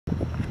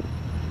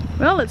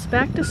Well, it's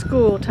back to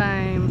school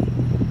time.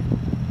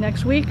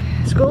 Next week,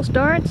 school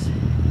starts,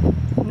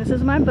 and this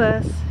is my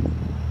bus.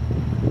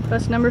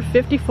 Bus number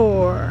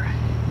 54.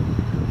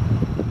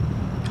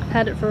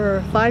 Had it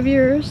for 5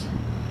 years.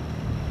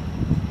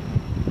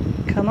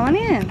 Come on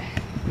in.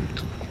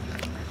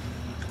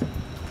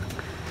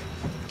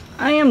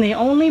 I am the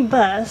only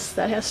bus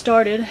that has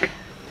started,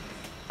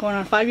 going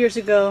on 5 years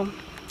ago,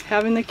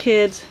 having the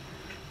kids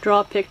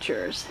draw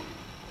pictures.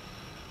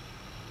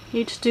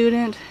 Each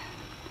student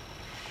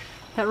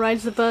that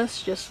rides the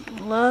bus just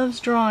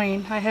loves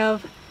drawing. I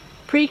have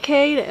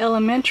pre-K to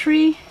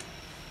elementary,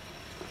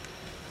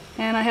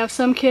 and I have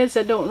some kids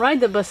that don't ride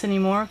the bus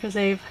anymore because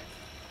they've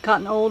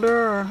gotten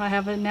older, or I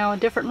have now a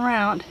different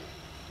route.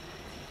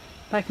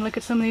 But I can look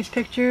at some of these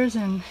pictures,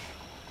 and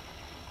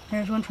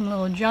there's one from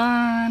little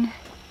John,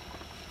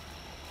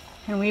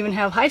 and we even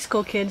have high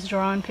school kids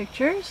drawing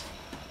pictures.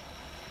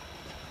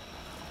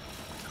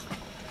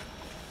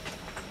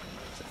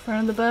 It's the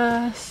front of the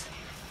bus.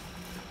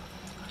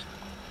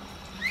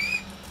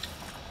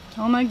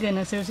 Oh my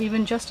goodness, there's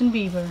even Justin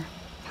Bieber.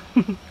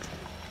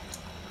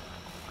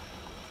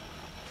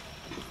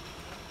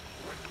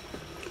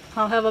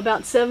 I'll have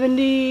about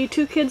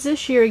 72 kids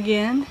this year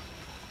again.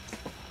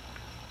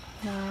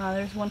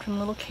 There's one from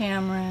little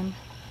Cameron.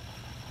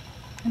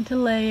 And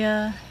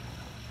Talea.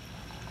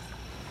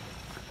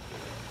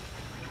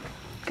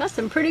 Got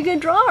some pretty good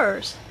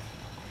drawers.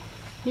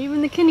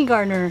 Even the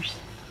kindergartners.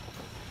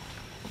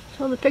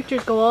 So the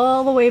pictures go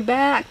all the way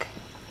back.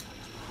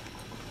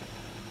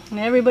 And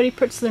everybody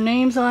puts their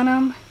names on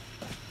them.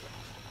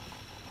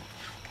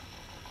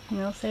 And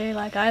they'll say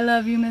like, "I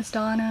love you, Miss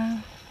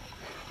Donna."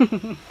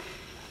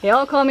 They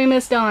all call me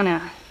Miss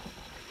Donna.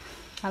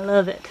 I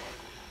love it.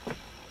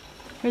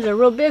 Here's a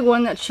real big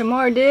one that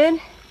Shamar did.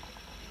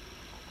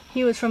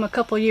 He was from a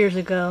couple years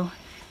ago.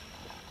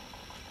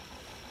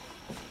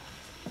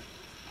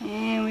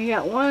 And we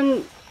got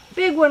one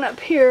big one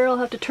up here. I'll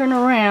have to turn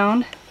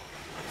around.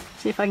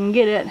 See if I can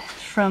get it.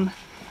 It's from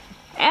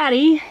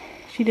Addie.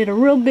 She did a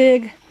real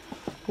big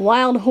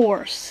wild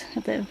horse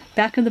at the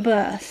back of the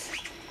bus.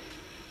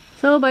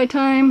 So by the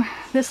time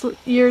this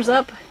year's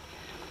up,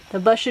 the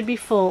bus should be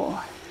full.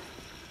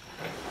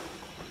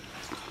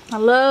 I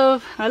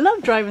love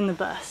driving the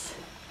bus.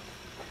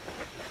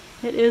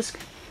 It is,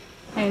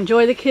 I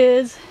enjoy the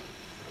kids,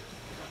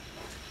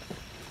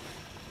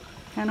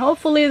 and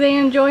hopefully they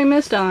enjoy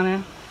Miss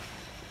Donna.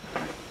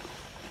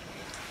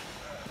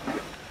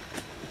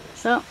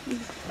 So,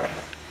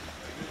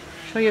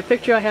 show you a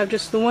picture. I have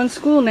just the one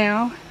school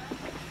now.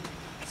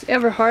 It's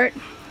Everhart.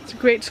 It's a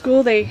great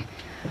school. They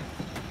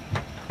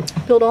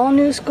build all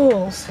new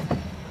schools.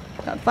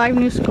 Got 5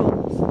 new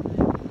schools.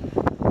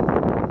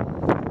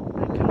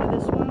 I come to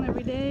this one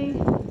every day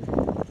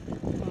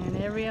and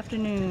every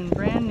afternoon,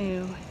 brand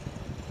new.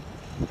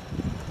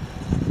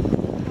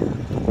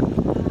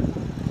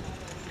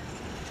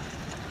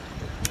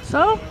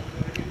 So,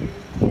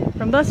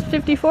 from bus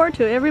 54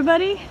 to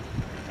everybody,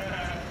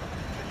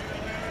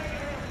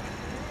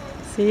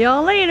 see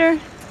y'all later.